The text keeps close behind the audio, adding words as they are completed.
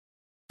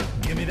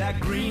that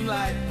green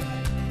light.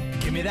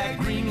 Give me that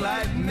green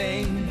light,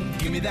 Maine.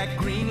 Give me that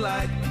green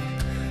light.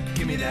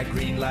 Give me that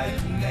green light,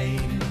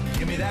 Maine.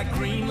 Give me that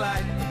green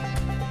light.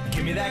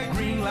 Give me that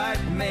green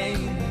light,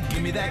 Maine.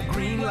 Give me that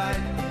green light.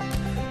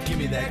 Give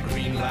me that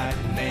green light,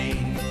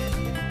 Maine.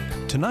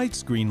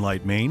 Tonight's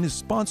Greenlight Maine is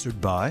sponsored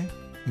by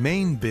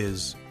Maine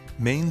Biz,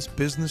 Maine's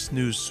business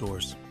news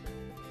source.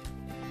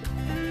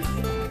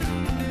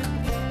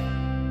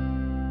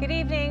 Good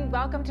evening.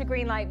 Welcome to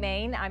Greenlight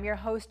Maine. I'm your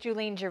host,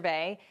 Julene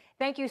Gervais.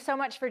 Thank you so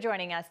much for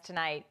joining us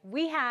tonight.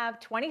 We have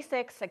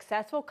 26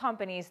 successful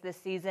companies this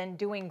season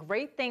doing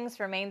great things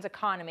for Maine's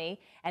economy,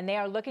 and they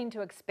are looking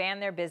to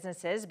expand their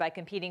businesses by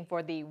competing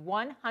for the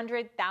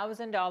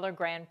 $100,000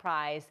 grand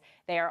prize.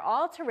 They are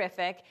all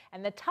terrific,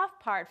 and the tough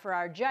part for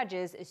our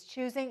judges is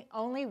choosing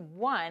only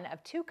one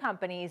of two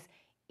companies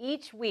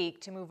each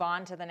week to move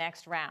on to the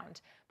next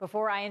round.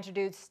 Before I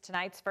introduce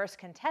tonight's first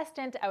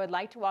contestant, I would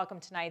like to welcome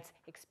tonight's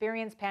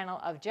experienced panel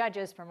of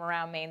judges from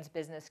around Maine's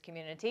business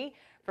community.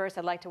 First,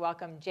 I'd like to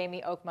welcome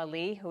Jamie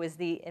Okma-Lee, who is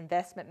the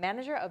investment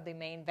manager of the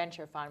Maine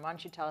Venture Fund. Why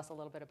don't you tell us a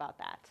little bit about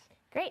that?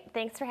 Great,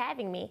 thanks for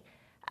having me.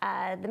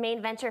 The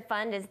Maine Venture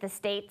Fund is the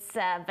state's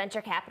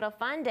venture capital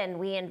fund, and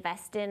we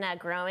invest in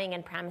growing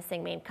and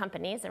promising Maine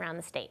companies around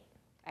the state.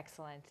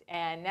 Excellent.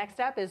 And next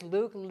up is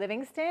Luke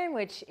Livingston,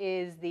 which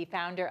is the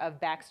founder of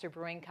Baxter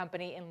Brewing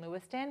Company in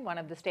Lewiston, one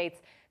of the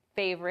state's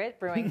favorite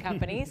brewing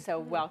companies. So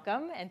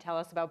welcome, and tell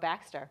us about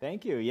Baxter.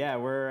 Thank you. Yeah,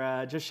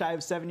 we're just shy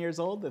of 7 years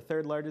old, the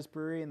third largest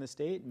brewery in the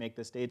state, make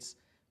the state's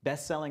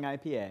best-selling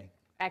IPA.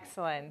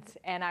 Excellent.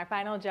 And our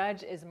final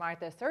judge is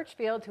Martha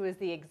Searchfield, who is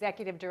the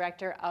executive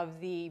director of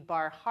the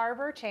Bar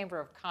Harbor Chamber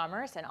of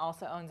Commerce and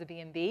also owns a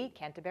B&B,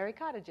 Canterbury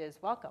Cottages.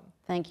 Welcome.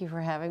 Thank you for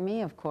having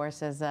me. Of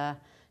course, as a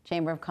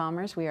Chamber of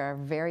Commerce, we are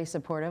very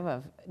supportive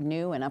of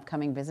new and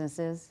upcoming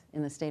businesses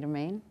in the state of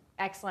Maine.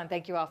 Excellent.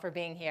 Thank you all for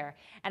being here.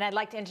 And I'd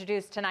like to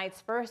introduce tonight's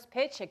first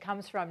pitch. It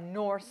comes from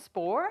North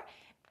Spore.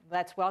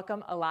 Let's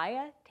welcome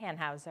Elia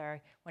Tannhauser.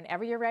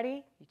 Whenever you're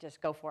ready, you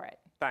just go for it.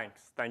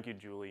 Thanks. Thank you,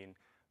 Julene.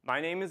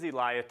 My name is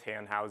Elia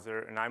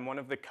Tannhauser, and I'm one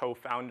of the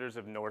co-founders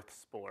of North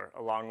Spore,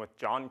 along with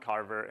John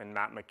Carver and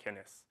Matt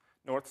McInnes.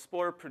 North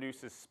Spore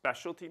produces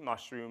specialty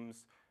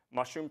mushrooms,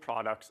 mushroom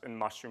products, and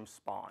mushroom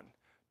spawn.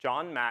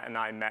 John, Matt, and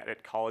I met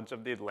at College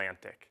of the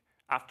Atlantic.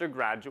 After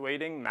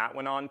graduating, Matt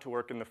went on to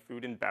work in the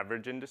food and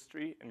beverage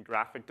industry and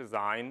graphic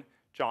design.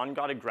 John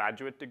got a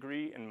graduate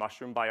degree in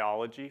mushroom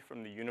biology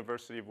from the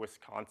University of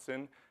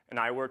Wisconsin, and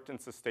I worked in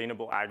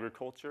sustainable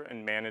agriculture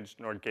and managed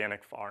an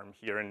organic farm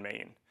here in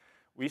Maine.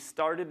 We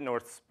started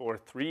North Spore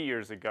 3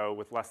 years ago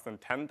with less than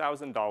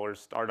 $10,000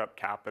 startup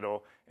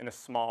capital in a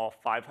small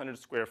 500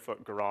 square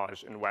foot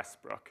garage in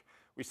Westbrook.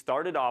 We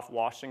started off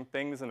washing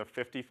things in a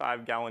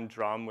 55-gallon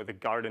drum with a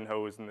garden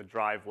hose in the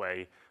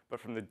driveway, but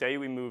from the day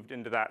we moved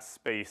into that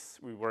space,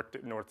 we worked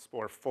at North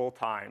Spore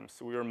full-time,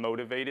 so we were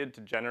motivated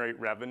to generate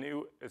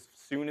revenue as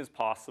soon as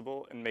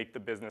possible and make the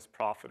business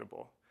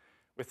profitable.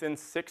 Within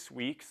 6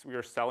 weeks, we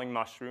were selling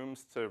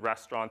mushrooms to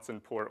restaurants in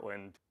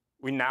Portland.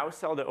 We now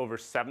sell to over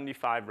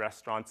 75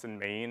 restaurants in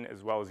Maine,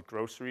 as well as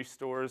grocery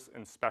stores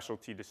and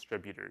specialty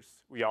distributors.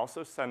 We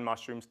also send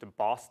mushrooms to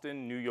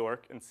Boston, New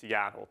York, and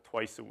Seattle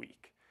twice a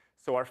week.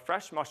 So our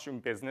fresh mushroom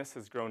business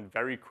has grown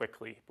very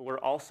quickly, but we're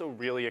also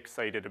really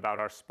excited about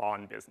our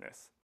spawn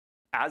business.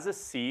 As a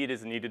seed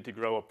is needed to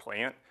grow a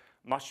plant,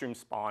 mushroom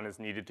spawn is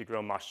needed to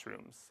grow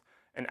mushrooms.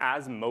 And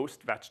as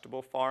most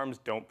vegetable farms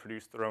don't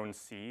produce their own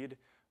seed,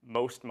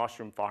 most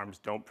mushroom farms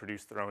don't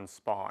produce their own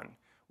spawn.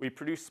 We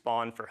produce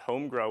spawn for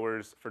home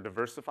growers, for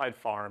diversified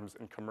farms,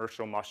 and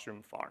commercial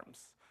mushroom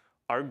farms.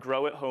 Our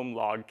grow-at-home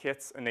log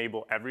kits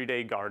enable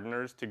everyday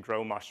gardeners to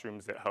grow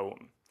mushrooms at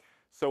home.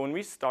 So when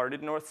we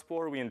started North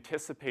Spore, we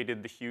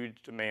anticipated the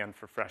huge demand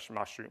for fresh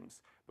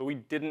mushrooms, but we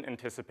didn't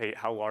anticipate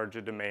how large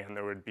a demand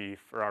there would be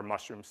for our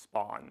mushroom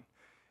spawn.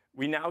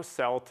 We now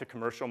sell to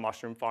commercial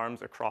mushroom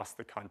farms across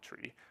the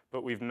country,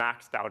 but we've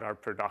maxed out our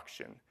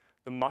production.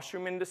 The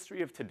mushroom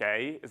industry of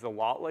today is a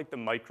lot like the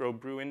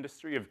microbrew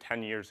industry of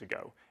 10 years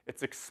ago.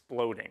 It's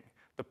exploding.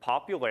 The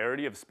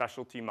popularity of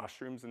specialty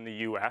mushrooms in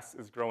the US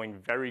is growing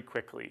very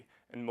quickly,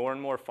 and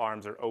more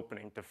farms are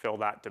opening to fill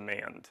that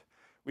demand.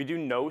 We do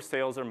no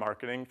sales or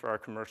marketing for our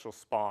commercial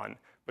spawn,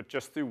 but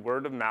just through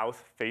word of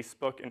mouth,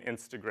 Facebook, and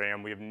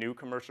Instagram, we have new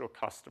commercial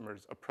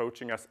customers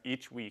approaching us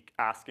each week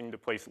asking to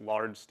place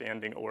large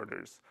standing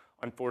orders.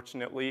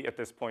 Unfortunately, at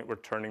this point, we're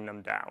turning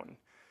them down.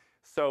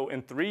 So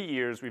in 3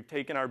 years, we've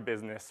taken our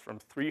business from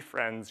 3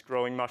 friends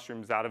growing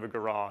mushrooms out of a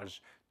garage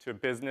to a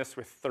business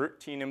with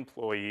 13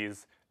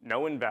 employees,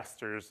 no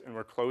investors, and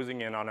we're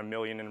closing in on $1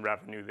 million in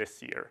revenue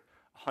this year.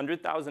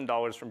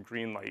 $100,000 from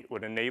Greenlight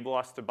would enable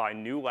us to buy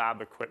new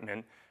lab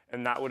equipment,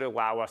 and that would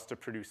allow us to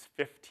produce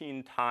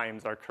 15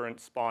 times our current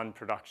spawn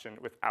production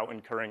without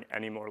incurring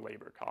any more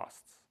labor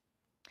costs.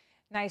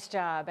 Nice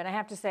job. And I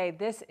have to say,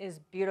 this is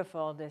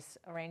beautiful, this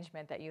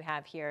arrangement that you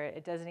have here.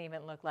 It doesn't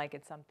even look like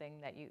it's something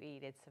that you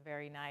eat. It's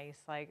very nice,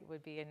 like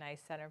would be a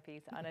nice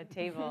centerpiece on a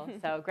table.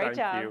 So great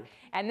job. Thank you.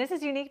 And this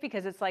is unique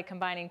because it's like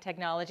combining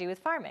technology with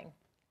farming.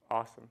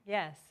 Awesome.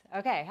 Yes.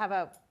 Okay, how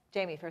about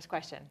Jamie, first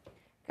question?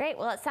 Great.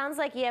 Well, it sounds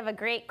like you have a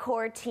great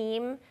core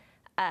team,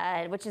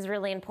 which is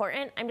really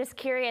important. I'm just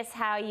curious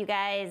how you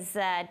guys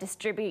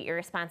distribute your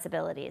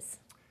responsibilities.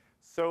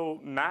 So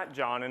Matt,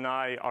 John, and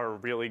I are a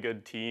really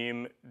good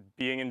team.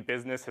 Being in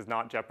business has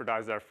not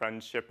jeopardized our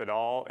friendship at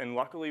all. And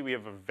luckily, we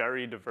have a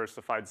very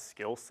diversified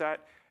skill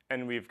set.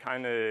 And we've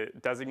kind of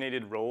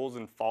designated roles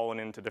and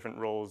fallen into different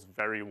roles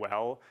very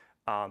well.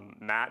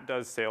 Matt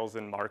does sales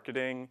and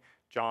marketing.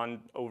 John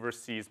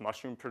oversees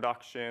mushroom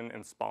production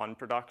and spawn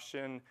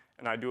production.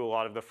 And I do a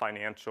lot of the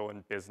financial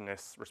and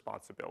business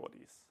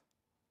responsibilities.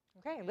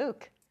 Okay,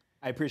 Luke.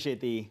 I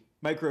appreciate the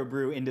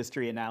microbrew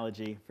industry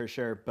analogy for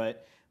sure,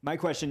 but my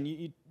question,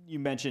 you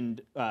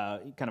mentioned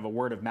kind of a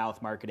word of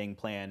mouth marketing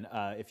plan.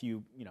 If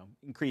you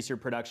increase your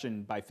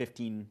production by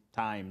 15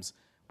 times,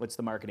 what's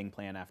the marketing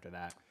plan after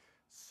that?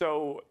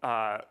 So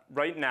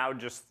right now,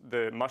 just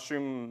the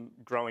mushroom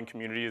growing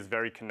community is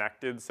very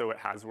connected, so it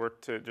has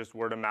worked to just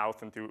word of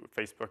mouth and through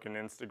Facebook and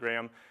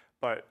Instagram.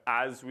 But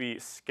as we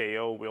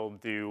scale, we'll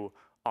do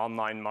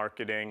online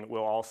marketing.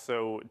 We'll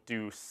also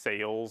do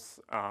sales.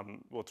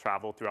 We'll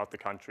travel throughout the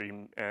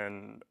country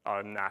and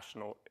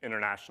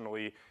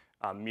internationally,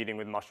 meeting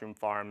with mushroom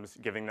farms,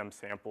 giving them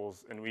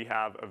samples. And we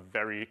have a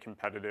very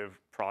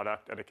competitive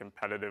product at a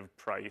competitive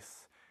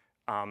price.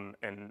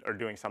 And are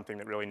doing something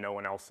that really no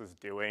one else is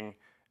doing.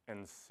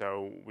 And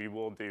so we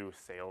will do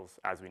sales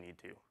as we need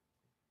to.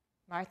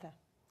 Martha.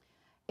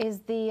 Is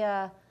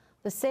the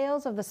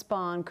sales of the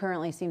spawn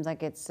currently seems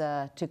like it's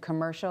to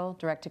commercial,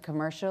 direct to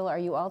commercial. Are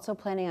you also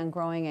planning on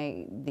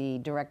growing the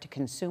direct to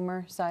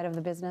consumer side of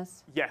the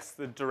business? Yes,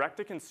 the direct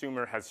to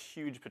consumer has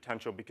huge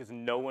potential because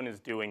no one is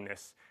doing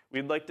this.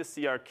 We'd like to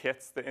see our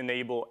kits that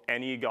enable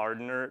any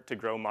gardener to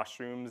grow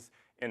mushrooms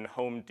in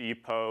Home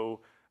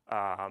Depot,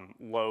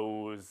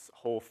 Lowe's,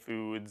 Whole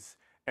Foods,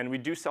 and we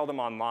do sell them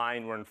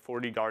online. We're in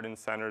 40 garden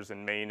centers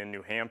in Maine and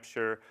New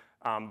Hampshire,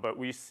 but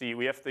we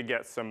have to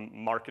get some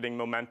marketing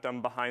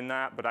momentum behind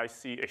that, but I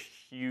see a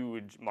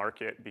huge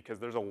market because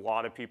there's a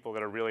lot of people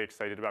that are really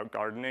excited about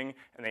gardening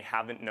and they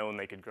haven't known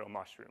they could grow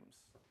mushrooms.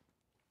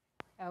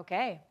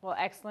 Okay, well,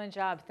 excellent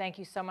job. Thank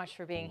you so much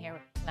for being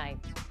here tonight.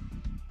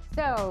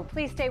 So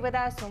please stay with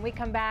us. When we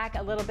come back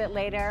a little bit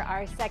later,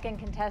 our second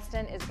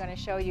contestant is going to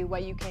show you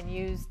what you can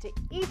use to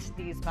eat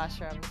these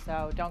mushrooms.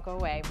 So don't go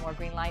away. More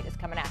Greenlight is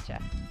coming at you.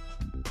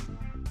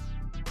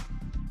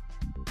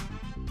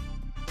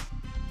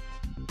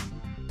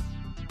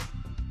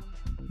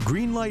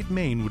 Greenlight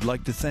Maine would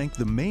like to thank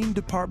the Maine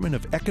Department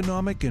of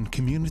Economic and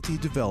Community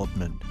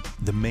Development,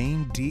 the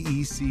Maine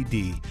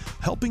DECD,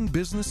 helping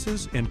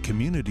businesses and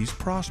communities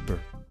prosper.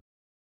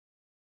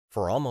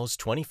 For almost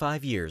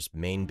 25 years,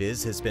 Maine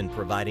Biz has been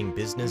providing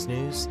business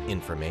news,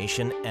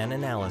 information, and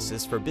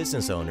analysis for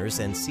business owners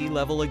and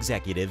C-level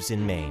executives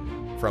in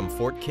Maine. From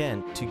Fort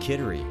Kent to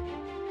Kittery,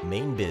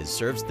 Maine Biz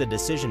serves the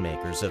decision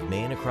makers of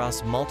Maine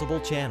across multiple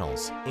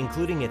channels,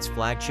 including its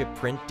flagship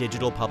print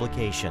digital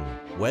publication,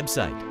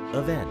 website,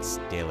 events,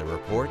 daily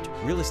report,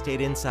 real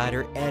estate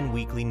insider, and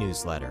weekly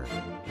newsletter.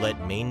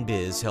 Let Maine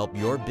Biz help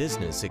your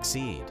business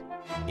succeed.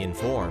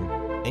 Inform,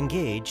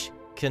 engage,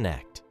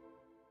 connect.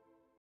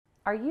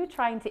 Are you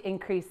trying to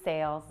increase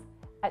sales?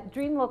 At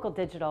Dream Local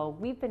Digital,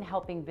 we've been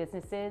helping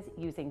businesses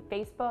using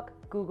Facebook,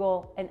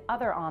 Google, and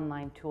other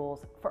online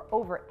tools for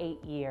over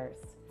 8 years.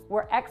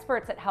 We're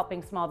experts at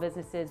helping small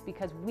businesses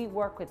because we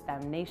work with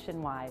them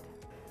nationwide.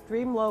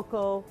 Dream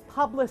Local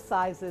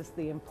publicizes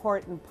the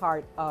important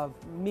part of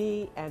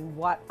me and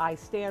what I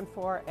stand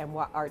for and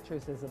what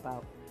Archers is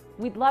about.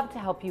 We'd love to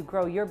help you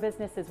grow your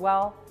business as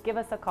well. Give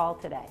us a call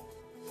today.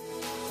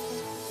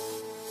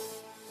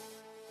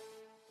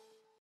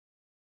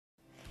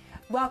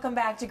 Welcome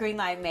back to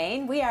Greenlight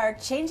Maine. We are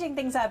changing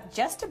things up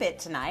just a bit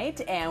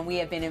tonight, and we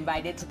have been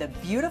invited to the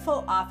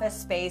beautiful office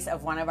space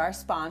of one of our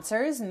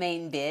sponsors,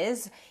 Maine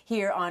Biz,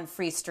 here on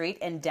Free Street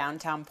in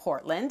downtown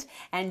Portland.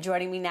 And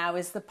joining me now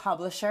is the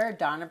publisher,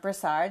 Donna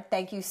Broussard.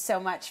 Thank you so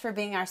much for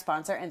being our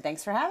sponsor, and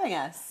thanks for having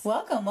us.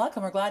 Welcome,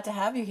 welcome. We're glad to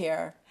have you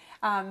here.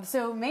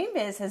 So Maine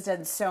Biz has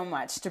done so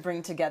much to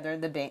bring together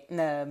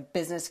the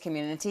business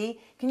community.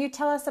 Can you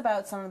tell us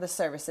about some of the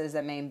services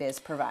that Maine Biz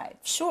provides?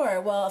 Sure.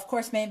 Well, of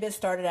course, Maine Biz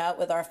started out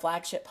with our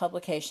flagship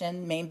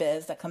publication, Maine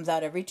Biz, that comes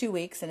out every 2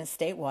 weeks and is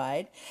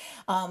statewide.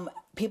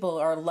 People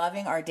are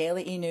loving our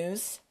daily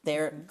e-news.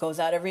 There goes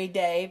out every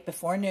day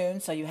before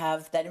noon, so you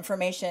have that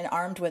information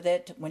armed with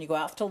it when you go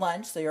out to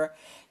lunch, so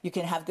you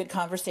can have good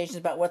conversations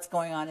about what's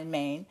going on in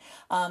Maine.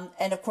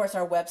 And of course,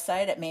 our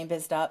website at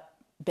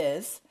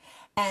mainebiz.biz.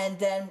 And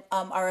then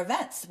our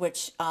events,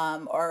 which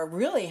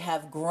really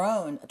have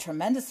grown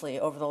tremendously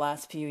over the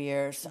last few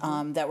years,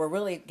 that we're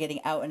really getting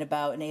out and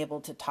about and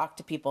able to talk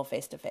to people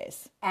face to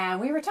face.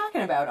 And we were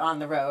talking about On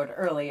the Road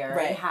earlier,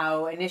 right?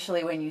 How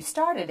initially when you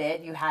started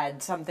it, you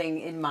had something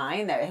in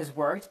mind that has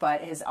worked, but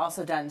has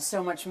also done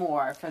so much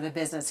more for the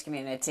business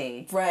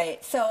community.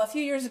 Right. So a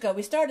few years ago,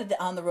 we started the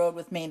On the Road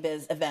with Maine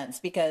Biz events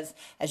because,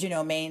 as you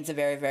know, Maine's a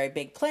very, very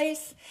big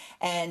place,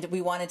 and we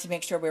wanted to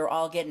make sure we were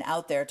all getting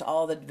out there to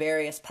all the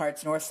various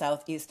parts north,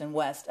 south, east, and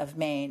west of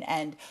Maine.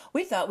 And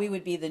we thought we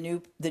would be the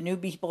new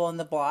people on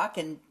the block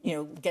and,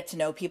 get to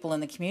know people in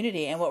the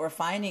community. And what we're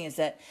finding is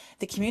that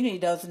the community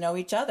doesn't know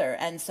each other.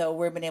 And so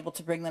we've been able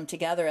to bring them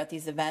together at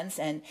these events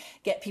and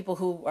get people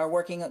who are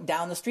working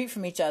down the street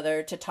from each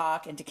other to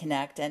talk and to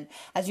connect. And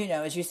as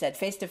you said,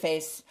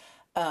 face-to-face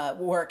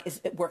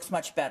it works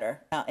much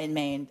better in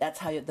Maine. That's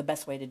how the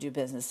best way to do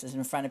business is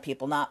in front of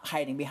people, not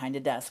hiding behind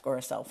a desk or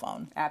a cell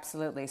phone.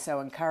 Absolutely.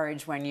 So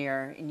encourage when you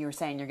were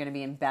saying you're going to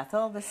be in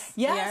Bethel this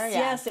year?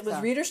 Yes, it was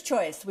Reader's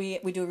Choice. We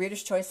do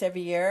Reader's Choice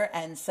every year,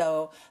 and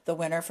so the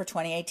winner for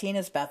 2018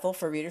 is Bethel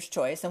for Reader's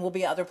Choice, and we'll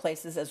be other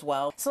places as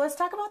well. So let's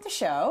talk about the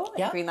show,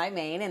 Greenlight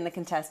Maine, and the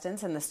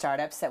contestants and the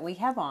startups that we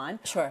have on.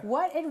 Sure.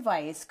 What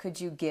advice could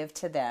you give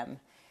to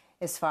them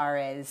as far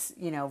as,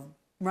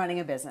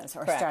 running a business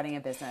or starting a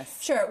business?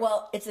 Sure.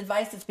 Well, it's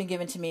advice that's been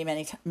given to me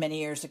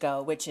many years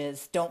ago, which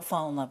is don't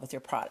fall in love with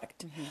your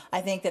product. I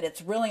think that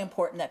it's really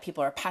important that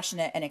people are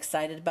passionate and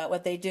excited about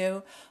what they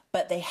do,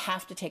 but they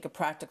have to take a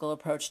practical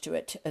approach to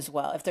it as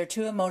well. If they're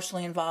too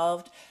emotionally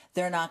involved,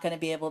 they're not going to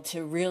be able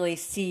to really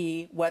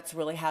see what's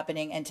really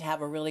happening and to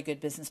have a really good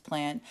business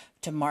plan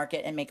to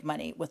market and make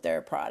money with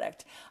their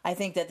product. I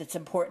think that it's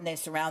important they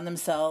surround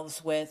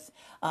themselves with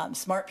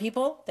smart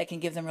people that can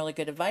give them really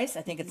good advice.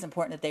 I think it's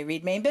important that they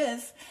read Maine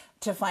Biz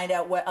to find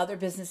out what other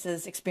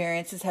businesses'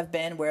 experiences have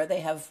been, where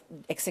they have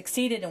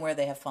succeeded and where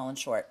they have fallen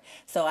short.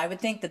 So I would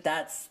think that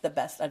that's the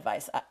best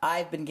advice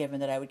I've been given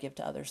that I would give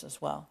to others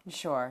as well.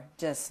 Sure.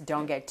 Just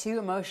don't get too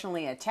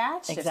emotionally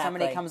attached. Exactly. If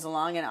somebody comes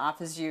along and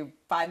offers you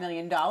 $5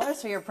 million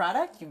for your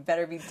product, you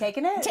better be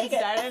taking it. Take it.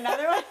 Start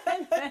another one.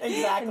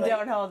 Exactly.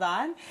 Don't hold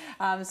on.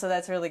 So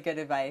that's really good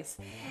advice.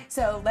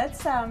 So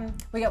let's,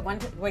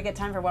 we get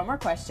time for one more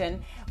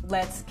question.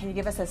 Can you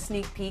give us a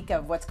sneak peek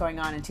of what's going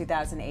on in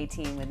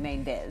 2018 with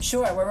Maine Biz?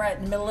 Sure. We're right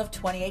in the middle of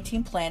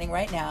 2018 planning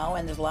right now,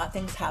 and there's a lot of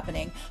things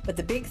happening. But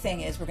the big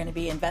thing is we're going to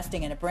be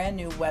investing in a brand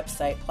new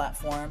website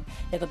platform.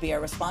 It'll be a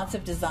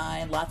responsive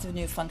design, lots of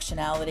new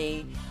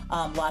functionality,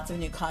 lots of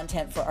new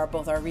content for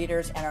both our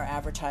readers and our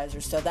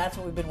advertisers. So that's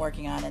what we've been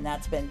working on, and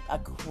that's been a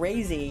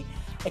crazy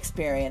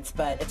experience,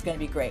 but it's going to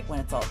be great when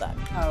it's all done.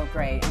 Oh,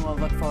 great. And we'll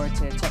look forward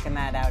to checking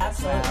that out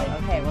as well.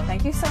 Okay, well,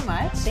 thank you so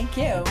much. Thank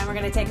you. And we're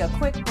going to take a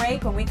quick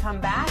break. When we come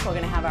back, we're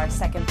going to have our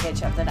second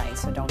pitch of the night,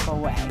 so don't go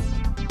away.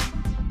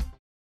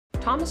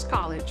 Thomas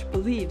College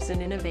believes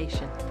in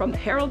innovation. From the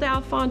Harold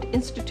Alfond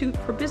Institute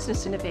for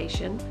Business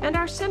Innovation and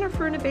our Center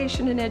for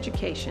Innovation in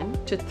Education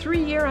to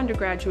 3-year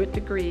undergraduate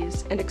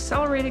degrees and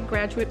accelerated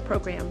graduate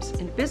programs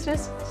in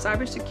business,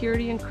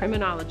 cybersecurity, and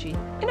criminology,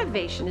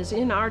 innovation is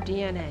in our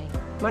DNA.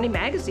 Money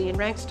Magazine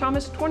ranks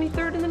Thomas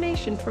 23rd in the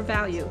nation for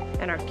value,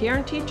 and our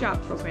Guaranteed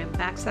Job program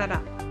backs that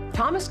up.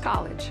 Thomas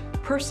College,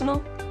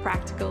 personal,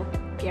 practical,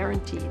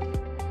 guaranteed.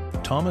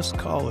 Thomas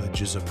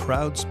College is a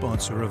proud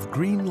sponsor of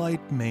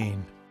Greenlight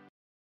Maine.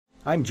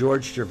 I'm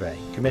George Gervais,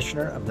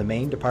 Commissioner of the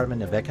Maine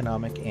Department of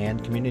Economic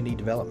and Community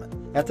Development.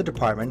 At the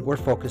department, we're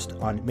focused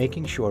on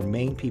making sure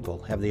Maine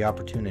people have the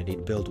opportunity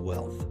to build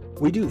wealth.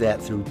 We do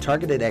that through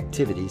targeted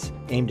activities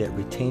aimed at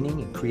retaining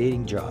and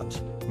creating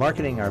jobs,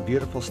 marketing our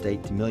beautiful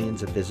state to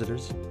millions of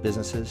visitors,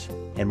 businesses,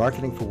 and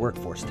marketing for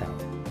workforce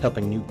talent,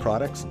 helping new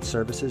products and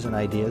services and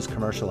ideas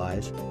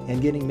commercialize,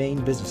 and getting Maine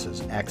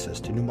businesses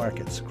access to new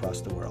markets across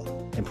the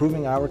world,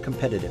 improving our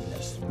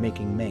competitiveness,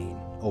 making Maine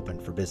open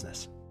for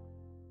business.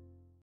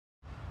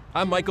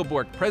 I'm Michael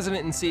Bork,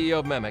 President and CEO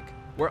of MEMIC,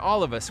 where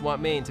all of us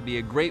want Maine to be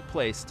a great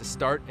place to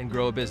start and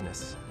grow a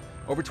business.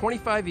 Over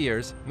 25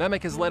 years,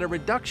 MEMIC has led a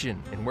reduction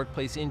in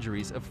workplace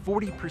injuries of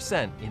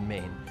 40% in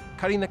Maine,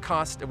 cutting the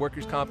cost of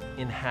workers' comp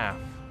in half.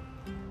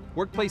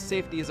 Workplace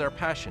safety is our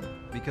passion,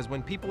 because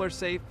when people are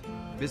safe,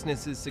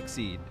 businesses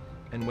succeed.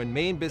 And when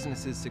Maine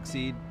businesses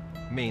succeed,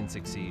 Maine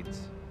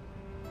succeeds.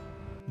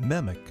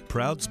 MEMIC,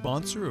 proud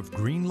sponsor of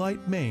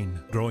Greenlight Maine,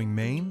 growing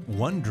Maine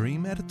one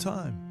dream at a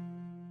time.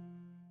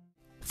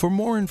 For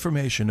more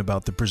information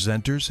about the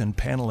presenters and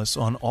panelists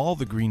on all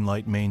the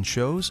Greenlight Maine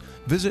shows,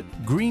 visit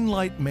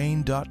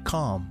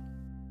greenlightmaine.com.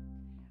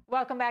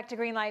 Welcome back to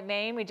Greenlight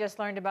Maine. We just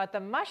learned about the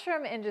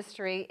mushroom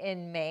industry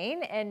in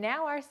Maine, and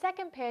now our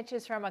second pitch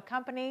is from a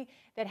company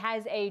that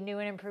has a new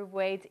and improved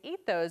way to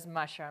eat those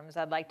mushrooms.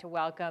 I'd like to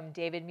welcome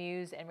David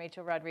Muse and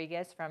Rachel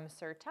Rodriguez from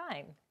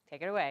Certine.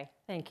 Take it away.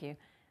 Thank you.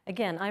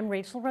 Again, I'm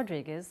Rachel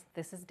Rodriguez.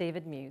 This is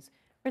David Muse.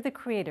 We're the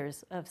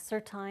creators of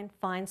Certine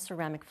fine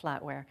ceramic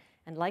flatware.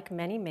 And like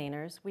many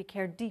Mainers, we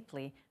care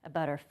deeply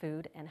about our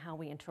food and how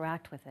we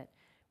interact with it.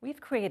 We've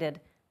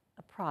created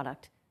a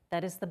product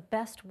that is the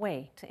best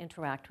way to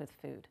interact with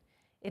food.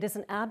 It is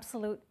an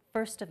absolute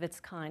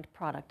first-of-its-kind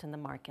product in the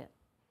market,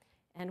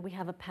 and we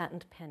have a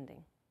patent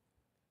pending.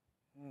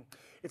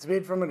 It's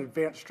made from an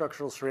advanced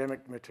structural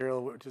ceramic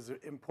material, which is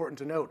important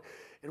to note.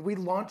 And we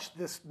launched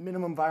this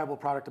minimum viable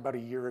product about a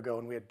year ago,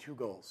 and we had 2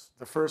 goals.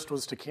 The first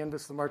was to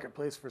canvass the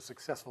marketplace for a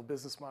successful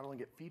business model and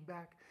get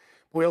feedback.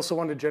 We also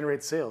wanted to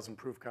generate sales and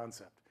prove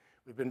concept.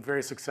 We've been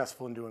very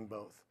successful in doing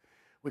both.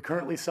 We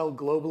currently sell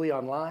globally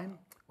online.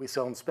 We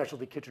sell in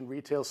specialty kitchen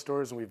retail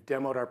stores, and we've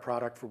demoed our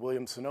product for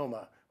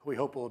Williams-Sonoma, who we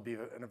hope will be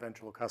an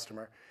eventual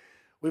customer.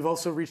 We've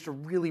also reached a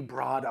really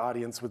broad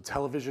audience with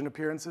television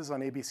appearances on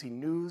ABC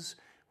News.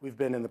 We've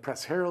been in the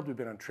Press Herald, we've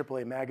been on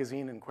AAA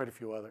Magazine, and quite a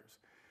few others.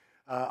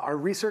 Our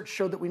research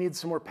showed that we need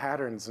some more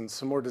patterns and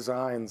some more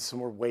designs, some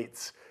more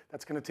weights.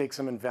 That's going to take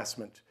some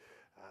investment.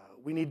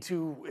 We need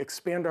to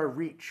expand our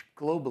reach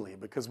globally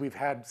because we've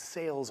had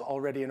sales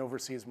already in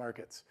overseas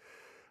markets.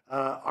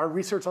 Our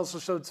research also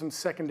showed some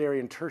secondary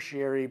and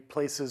tertiary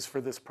places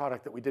for this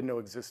product that we didn't know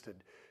existed.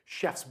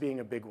 Chefs being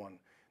a big one.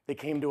 They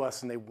came to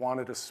us and they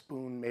wanted a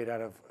spoon made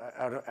out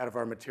of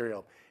our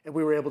material, and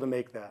we were able to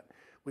make that.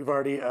 We've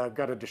already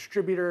got a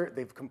distributor.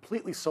 They've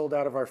completely sold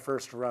out of our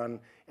first run,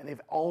 and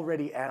they've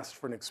already asked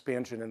for an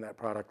expansion in that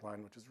product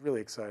line, which is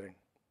really exciting.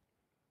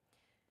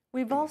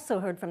 We've also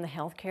heard from the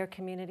healthcare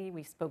community.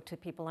 We spoke to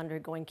people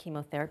undergoing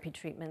chemotherapy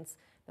treatments,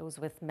 those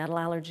with metal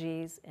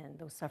allergies and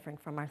those suffering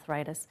from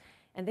arthritis,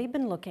 and they've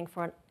been looking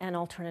for an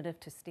alternative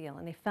to steel,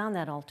 and they found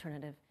that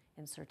alternative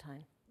in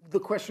Certine. The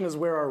question is,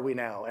 where are we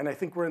now? And I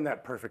think we're in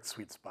that perfect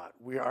sweet spot.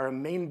 We are a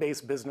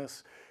Maine-based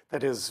business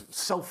that is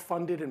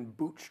self-funded and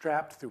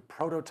bootstrapped through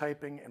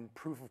prototyping and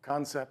proof of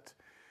concept.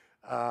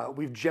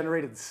 We've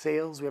generated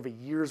sales. We have a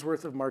year's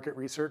worth of market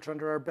research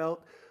under our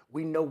belt.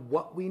 We know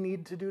what we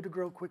need to do to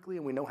grow quickly,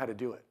 and we know how to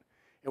do it.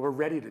 And we're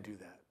ready to do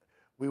that.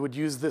 We would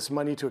use this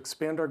money to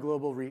expand our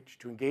global reach,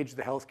 to engage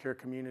the healthcare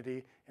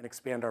community, and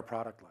expand our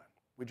product line.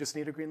 We just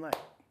need a green light.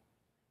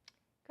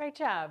 Great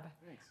job.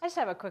 Thanks. I just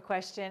have a quick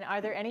question.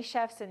 Are there any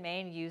chefs in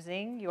Maine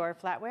using your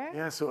flatware?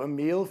 Yeah, so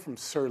Emile from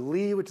Sir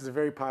Lee, which is a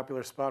very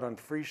popular spot on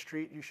Free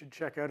Street, you should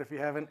check out if you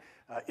haven't.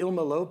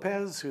 Ilma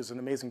Lopez, who's an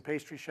amazing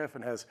pastry chef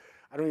and has,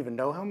 I don't even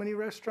know how many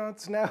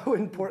restaurants now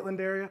in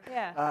Portland area.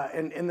 Yeah.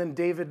 And then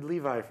David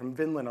Levi from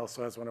Vinland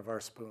also has one of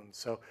our spoons.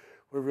 So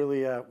we're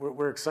really,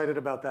 we're excited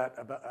about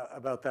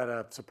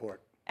that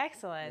support.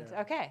 Excellent.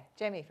 Yeah. Okay,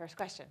 Jamie, first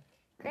question.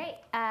 Great.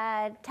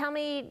 Tell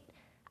me,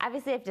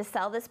 obviously you have to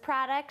sell this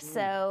product,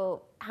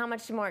 so how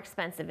much more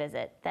expensive is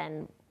it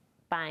than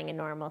buying a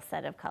normal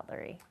set of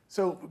cutlery?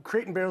 So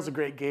Crate and Barrel is a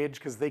great gauge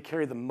because they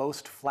carry the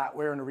most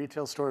flatware in a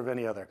retail store of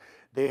any other.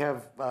 They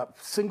have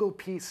single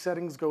piece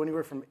settings go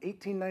anywhere from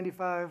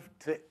 $18.95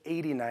 to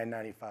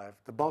 $89.95.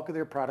 The bulk of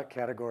their product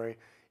category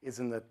is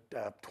in the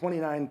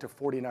 $29 to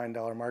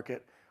 $49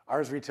 market.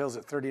 Ours retails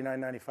at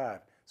 $39.95.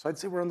 So I'd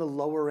say we're on the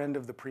lower end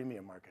of the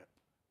premium market.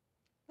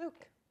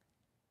 Luke.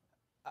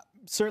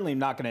 Certainly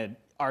not going to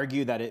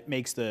argue that it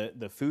makes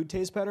the food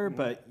taste better,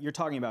 but you're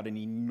talking about an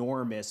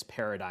enormous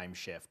paradigm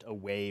shift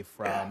away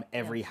from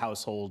every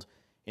household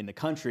in the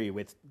country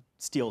with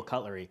steel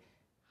cutlery.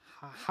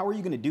 How are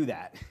you going to do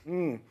that?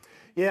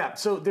 Yeah,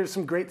 so there's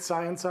some great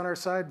science on our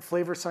side.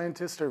 Flavor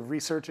scientists are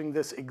researching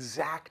this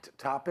exact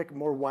topic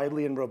more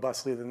widely and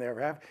robustly than they ever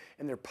have,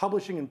 and they're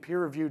publishing in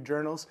peer-reviewed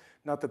journals.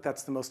 Not that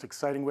that's the most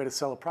exciting way to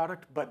sell a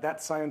product, but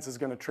that science is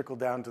going to trickle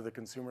down to the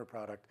consumer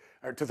product,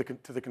 or to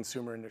the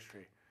consumer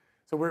industry.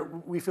 So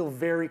we feel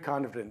very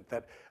confident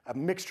that a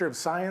mixture of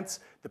science,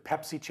 the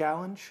Pepsi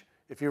challenge,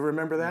 if you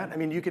remember that, I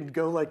mean, you could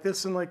go like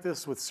this and like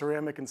this with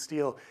ceramic and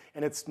steel,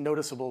 and it's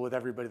noticeable with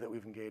everybody that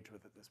we've engaged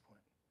with at this point.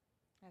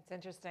 That's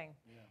interesting.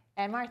 Yeah.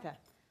 And Martha.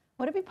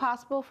 Would it be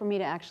possible for me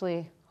to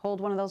actually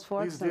hold one of those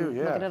forks Please do, and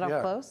yeah, look at it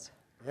up close?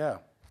 Yeah.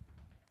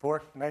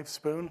 Fork, knife,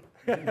 spoon.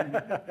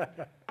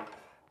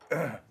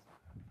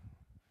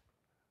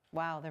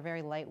 Wow, they're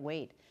very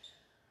lightweight.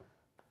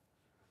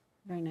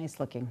 Very nice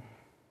looking.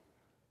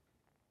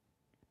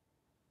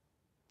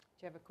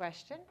 Do you have a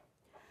question?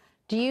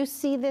 Do you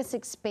see this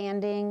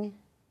expanding?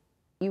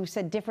 You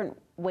said different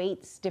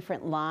weights,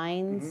 different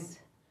lines.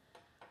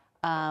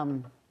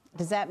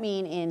 Does that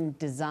mean in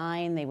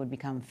design they would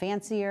become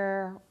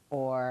fancier,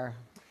 or?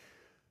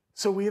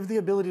 So we have the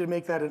ability to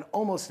make that in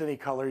almost any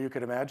color you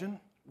could imagine.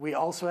 We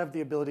also have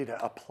the ability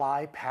to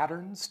apply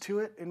patterns to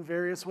it in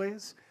various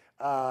ways.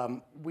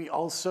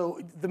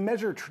 The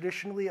measure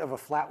traditionally of a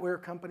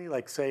flatware company,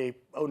 like say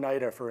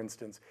Oneida, for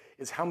instance,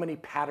 is how many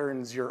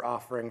patterns you're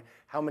offering,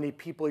 how many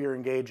people you're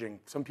engaging.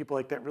 Some people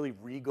like that really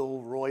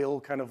regal, royal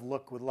kind of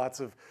look with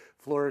lots of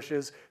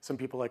flourishes. Some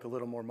people like a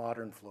little more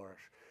modern flourish.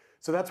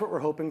 So that's what we're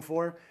hoping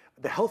for.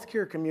 The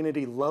healthcare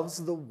community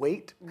loves the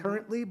weight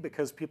currently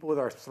because people with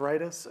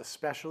arthritis,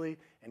 especially,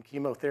 and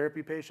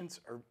chemotherapy patients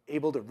are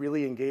able to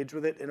really engage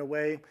with it in a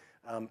way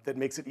that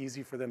makes it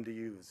easy for them to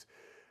use.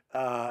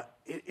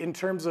 In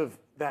terms of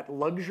that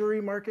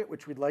luxury market,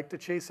 which we'd like to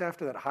chase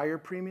after, that higher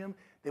premium,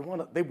 they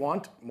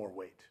want more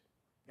weight,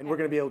 and we're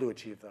going to be able to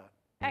achieve that.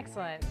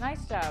 Excellent.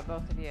 Nice job,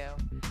 both of you.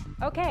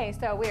 Okay,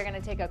 so we are going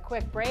to take a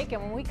quick break,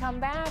 and when we come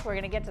back, we're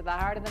going to get to the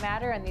heart of the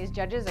matter, and these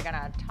judges are going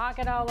to talk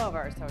it all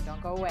over, so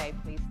don't go away.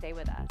 Please stay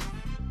with us.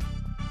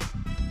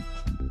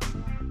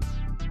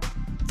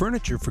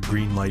 Furniture for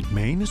Greenlight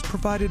Maine is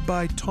provided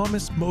by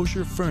Thomas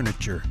Mosher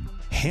Furniture.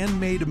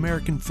 Handmade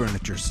American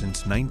furniture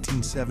since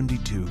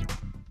 1972.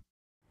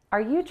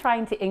 Are you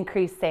trying to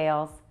increase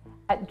sales?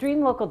 At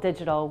Dream Local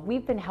Digital,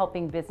 we've been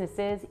helping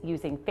businesses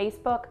using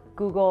Facebook,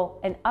 Google,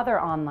 and other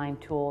online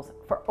tools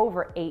for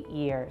over 8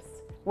 years.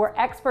 We're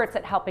experts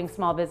at helping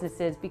small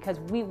businesses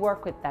because we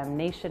work with them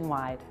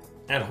nationwide.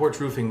 At Horch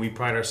Roofing, we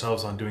pride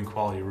ourselves on doing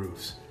quality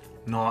roofs.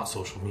 not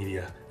social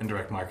media and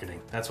direct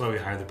marketing. That's why we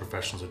hire the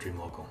professionals at Dream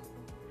Local.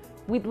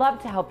 We'd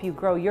love to help you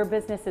grow your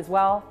business as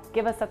well.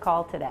 Give us a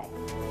call today.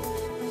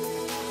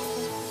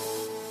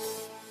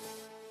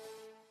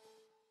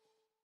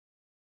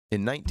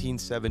 In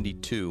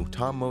 1972,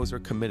 Tom Moser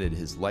committed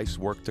his life's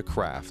work to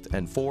craft,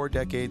 and 4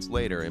 decades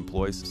later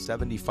employs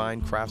 70 fine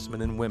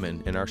craftsmen and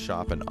women in our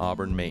shop in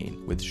Auburn,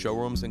 Maine. With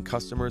showrooms and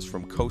customers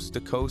from coast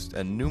to coast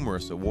and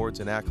numerous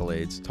awards and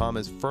accolades, Tom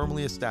has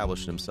firmly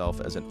established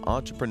himself as an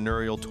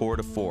entrepreneurial tour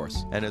de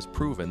force and has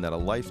proven that a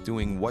life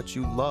doing what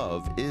you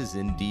love is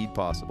indeed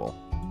possible.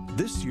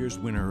 This year's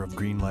winner of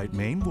Greenlight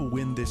Maine will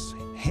win this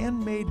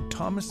handmade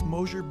Thomas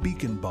Moser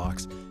beacon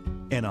box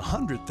and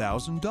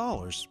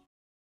 $100,000.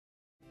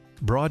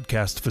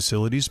 Broadcast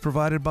facilities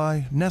provided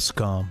by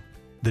NESCOM,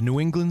 the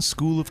New England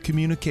School of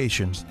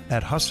Communications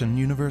at Husson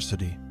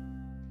University.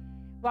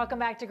 Welcome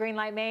back to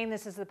Greenlight Maine.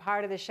 This is the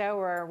part of the show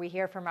where we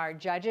hear from our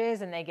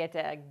judges and they get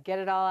to get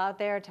it all out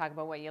there, talk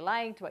about what you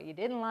liked, what you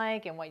didn't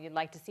like, and what you'd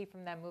like to see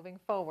from them moving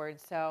forward.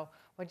 So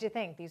what'd you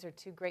think? These are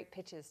 2 great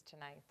pitches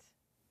tonight.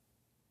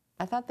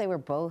 I thought they were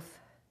both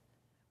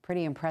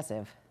pretty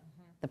impressive,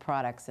 the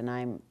products, and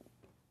I'm,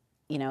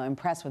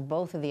 impressed with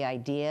both of the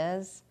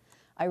ideas.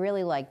 I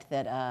really liked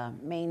that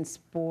North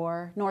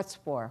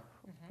Spore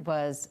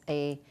was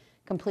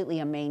completely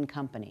a Maine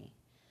company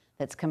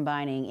that's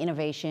combining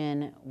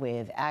innovation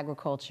with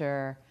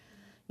agriculture,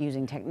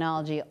 using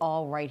technology,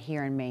 all right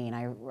here in Maine.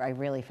 I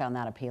really found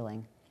that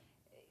appealing.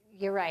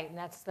 You're right, and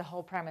that's the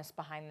whole premise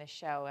behind this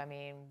show. I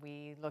mean,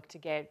 we look to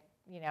get,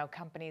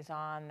 companies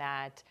on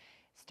that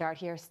start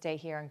here, stay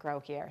here, and grow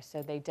here.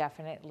 So they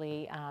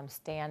definitely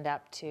stand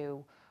up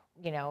to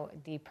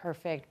the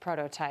perfect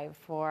prototype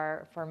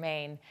for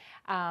Maine.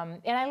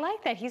 And I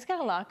like that he's got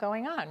a lot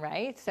going on,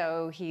 right?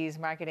 So he's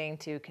marketing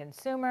to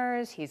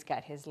consumers, he's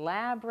got his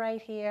lab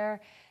right here.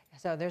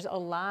 So there's a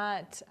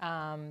lot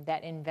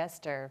that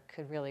investor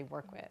could really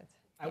work with.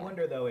 I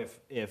wonder though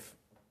if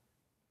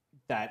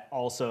that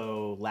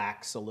also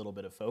lacks a little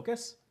bit of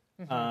focus.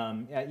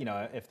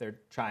 If they're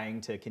trying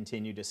to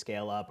continue to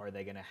scale up, are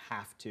they going to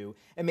have to,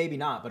 and maybe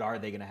not, but are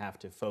they going to have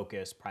to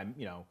focus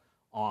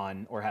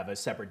on or have a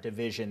separate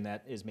division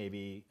that is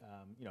maybe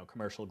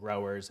commercial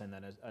growers and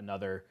then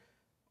another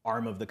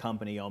arm of the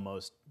company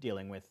almost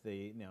dealing with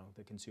the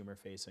the consumer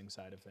facing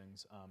side of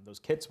things. Those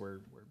kits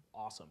were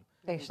awesome.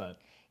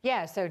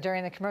 Yeah, so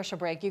during the commercial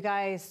break, you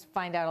guys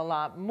find out a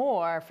lot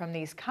more from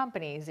these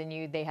companies,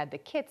 and they had the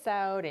kits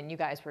out, and you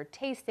guys were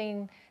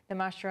tasting the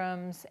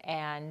mushrooms,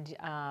 and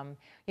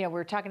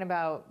we're talking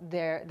about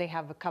they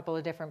have a couple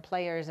of different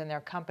players in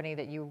their company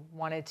that you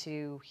wanted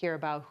to hear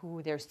about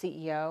who their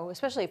CEO,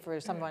 especially for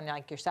someone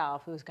like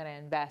yourself who's going to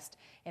invest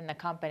in the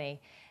company,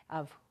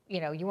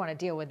 you want to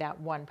deal with that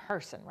one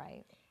person,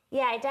 right?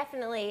 Yeah, I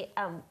definitely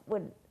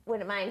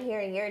wouldn't mind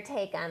hearing your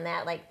take on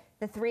that. Like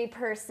the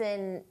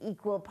 3-person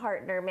equal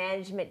partner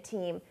management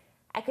team,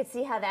 I could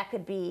see how that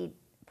could be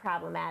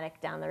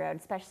problematic down the road,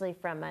 especially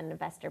from an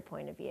investor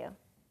point of view.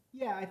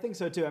 Yeah, I think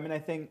so too. I mean, I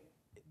think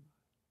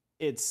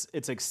it's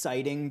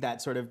exciting,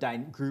 that sort of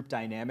group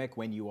dynamic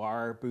when you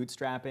are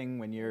bootstrapping,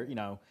 when you're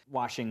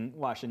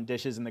washing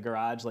dishes in the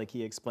garage, like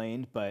he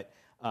explained. But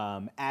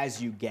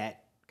as you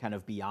get kind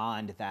of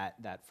beyond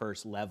that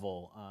first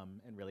level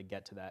and really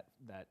get to that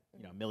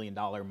 $1 million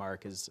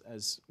mark,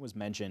 as was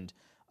mentioned,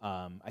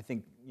 I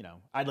think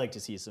I'd like to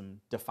see some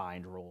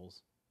defined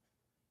roles.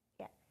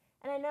 Yeah,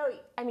 and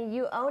I mean,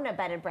 you own a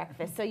bed and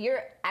breakfast, so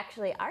you're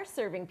actually are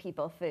serving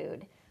people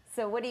food.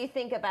 So what do you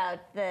think about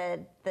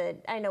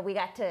I know we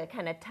got to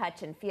kind of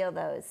touch and feel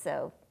those,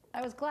 so.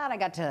 I was glad I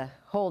got to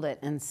hold it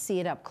and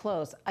see it up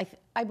close.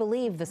 I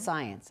believe the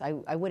science.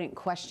 I wouldn't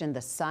question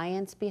the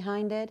science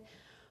behind it,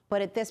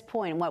 but at this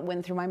point, what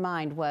went through my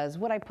mind was,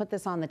 would I put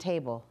this on the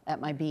table at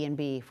my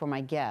B&B for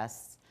my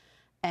guests?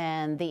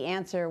 And the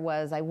answer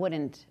was, I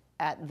wouldn't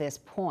at this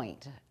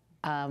point.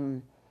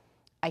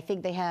 I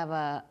think they have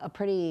a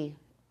pretty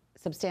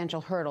substantial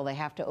hurdle they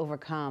have to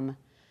overcome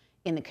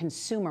in the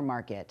consumer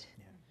market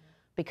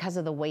because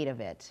of the weight of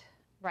it.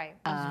 Right,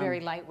 it was very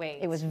lightweight.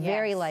 It was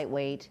very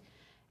lightweight,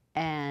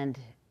 and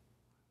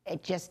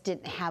it just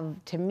didn't have,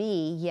 to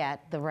me,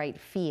 yet the right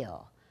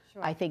feel.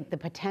 Sure. I think the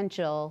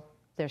potential,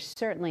 there's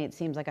certainly, it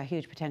seems like a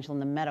huge potential in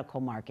the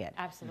medical market.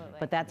 Absolutely.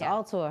 But that's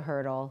also a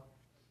hurdle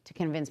to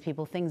convince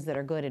people things that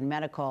are good in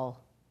medical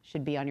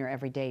should be on your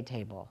everyday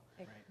table.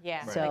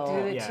 Yeah, so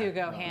like the two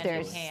go hand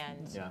in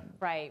hand. Yeah.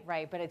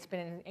 Right. But it's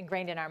been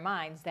ingrained in our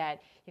minds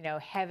that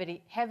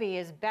heavy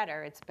is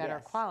better. It's better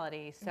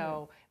quality.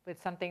 So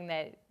with something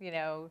that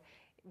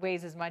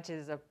weighs as much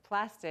as a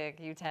plastic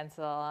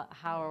utensil,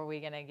 how are we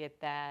going to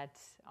get that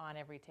on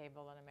every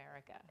table in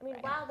America? I mean,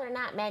 while they're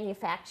not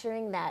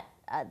manufacturing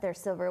their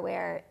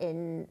silverware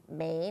in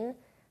Maine,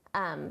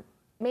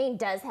 Maine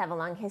does have a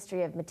long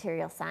history of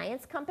material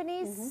science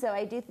companies. So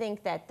I do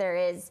think that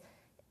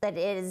that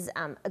is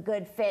a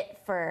good fit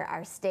for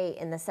our state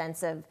in the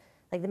sense of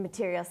like the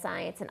material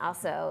science and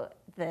also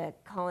the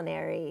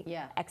culinary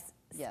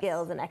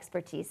skills and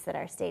expertise that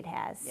our state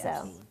has. Yes.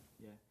 So,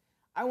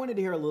 I wanted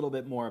to hear a little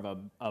bit more of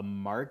a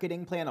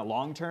marketing plan, a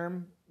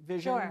long-term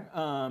vision.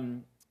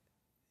 Sure.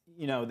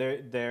 You know,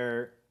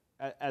 they're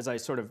as I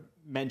sort of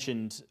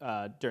mentioned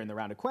during the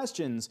round of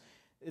questions,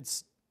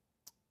 it's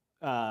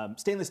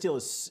stainless steel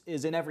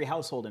is in every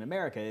household in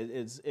America.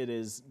 It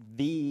is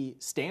the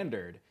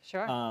standard.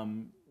 Sure.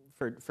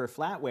 For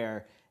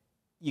flatware.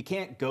 You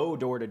can't go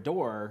door to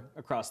door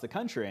across the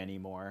country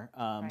anymore.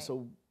 Right.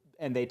 So,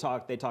 and they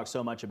talk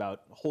so much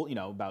about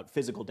about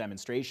physical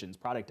demonstrations,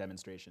 product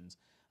demonstrations.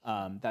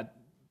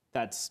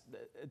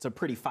 It's a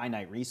pretty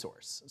finite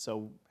resource.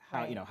 So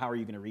how Right. How are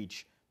you going to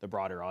reach the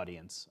broader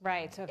audience?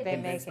 Right. So if they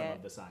make them it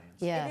of the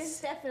science. It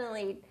is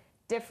definitely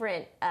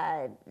different,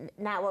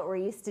 not what we're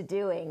used to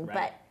doing, Right.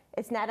 but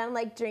it's not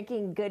unlike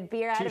drinking good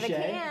beer out of a Touche.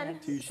 can.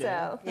 Touche.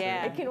 So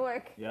Yeah. it can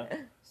work. Yeah.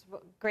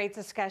 Great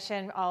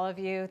discussion, all of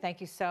you.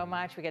 Thank you so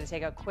much. We got to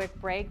take a quick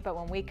break, but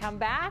when we come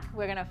back,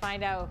 we're going to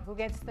find out who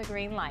gets the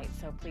green light.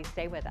 So please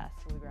stay with us.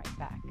 We'll be right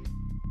back.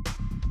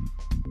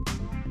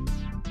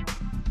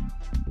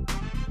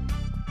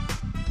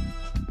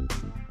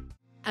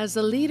 As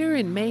a leader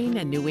in Maine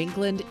and New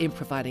England in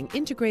providing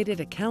integrated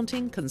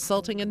accounting,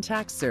 consulting, and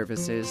tax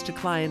services to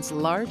clients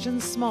large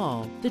and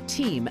small, the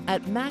team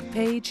at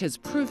MacPage has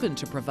proven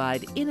to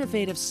provide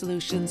innovative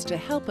solutions to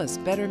help us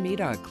better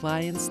meet our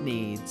clients'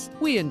 needs.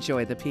 We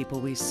enjoy the people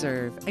we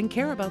serve and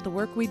care about the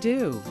work we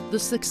do. The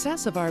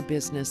success of our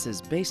business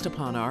is based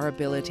upon our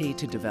ability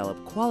to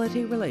develop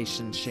quality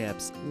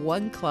relationships,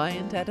 one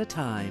client at a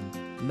time.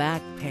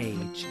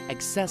 MacPage.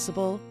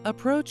 Accessible,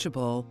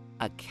 approachable,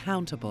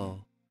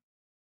 accountable.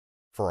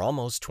 For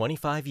almost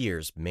 25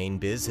 years, Maine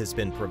Biz has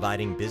been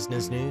providing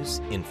business news,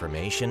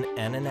 information,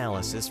 and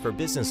analysis for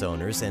business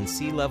owners and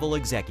C-level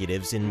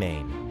executives in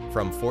Maine.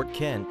 From Fort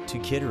Kent to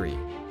Kittery,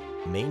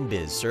 Maine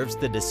Biz serves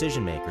the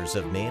decision makers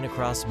of Maine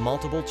across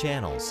multiple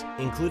channels,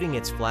 including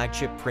its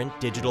flagship print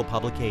digital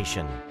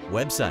publication,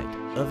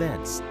 website,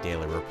 events,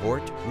 daily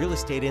report, real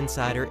estate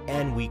insider,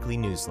 and weekly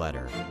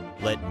newsletter.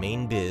 Let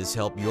Maine Biz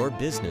help your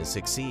business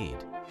succeed.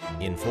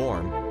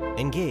 Inform,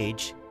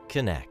 engage,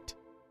 connect.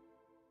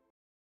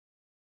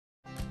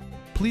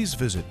 Please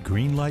visit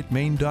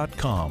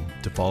greenlightmaine.com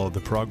to follow the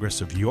progress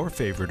of your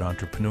favorite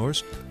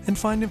entrepreneurs and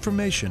find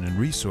information and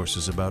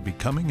resources about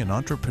becoming an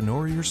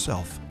entrepreneur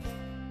yourself.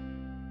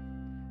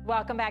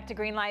 Welcome back to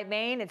Greenlight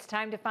Maine. It's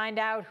time to find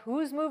out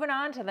who's moving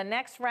on to the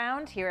next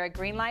round here at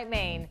Greenlight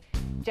Maine.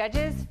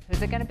 Judges,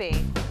 who's it going to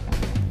be?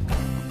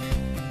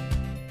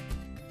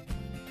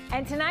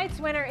 And tonight's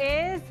winner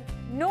is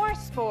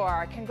North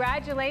Spore.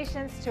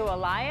 Congratulations to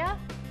Elia.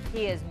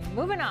 He is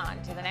moving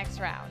on to the next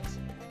round.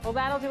 Well,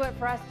 that'll do it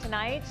for us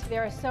tonight.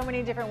 There are so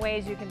many different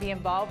ways you can be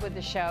involved with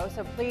the show,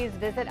 so please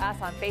visit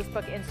us on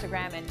Facebook,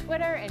 Instagram, and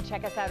Twitter, and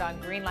check us out on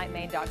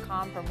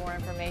greenlightmaine.com for more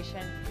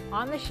information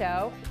on the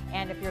show,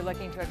 and if you're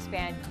looking to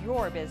expand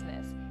your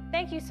business.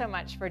 Thank you so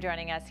much for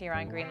joining us here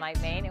on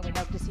Greenlight Maine, and we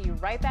hope to see you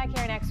right back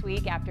here next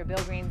week after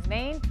Bill Green's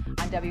Maine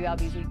on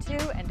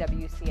WLBZ2 and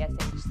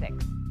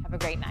WCSH6. Have a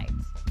great night.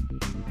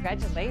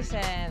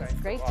 Congratulations.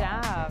 Great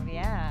job.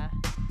 Yeah.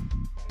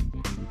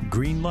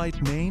 Greenlight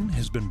Maine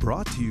has been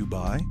brought to you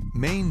by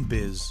Maine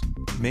Biz,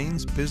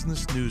 Maine's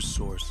business news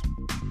source.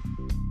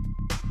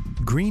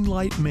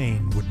 Greenlight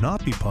Maine would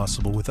not be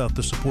possible without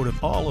the support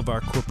of all of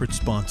our corporate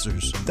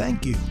sponsors.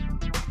 Thank you.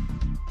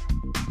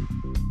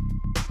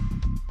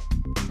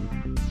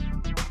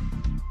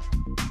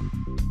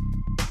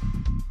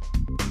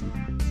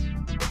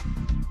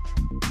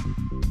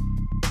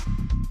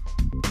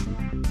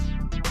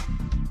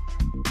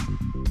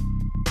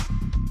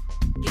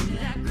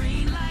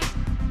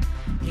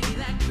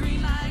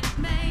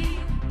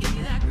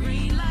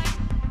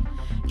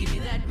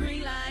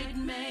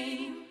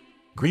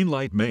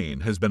 Greenlight Maine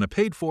has been a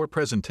paid-for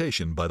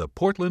presentation by the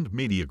Portland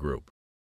Media Group.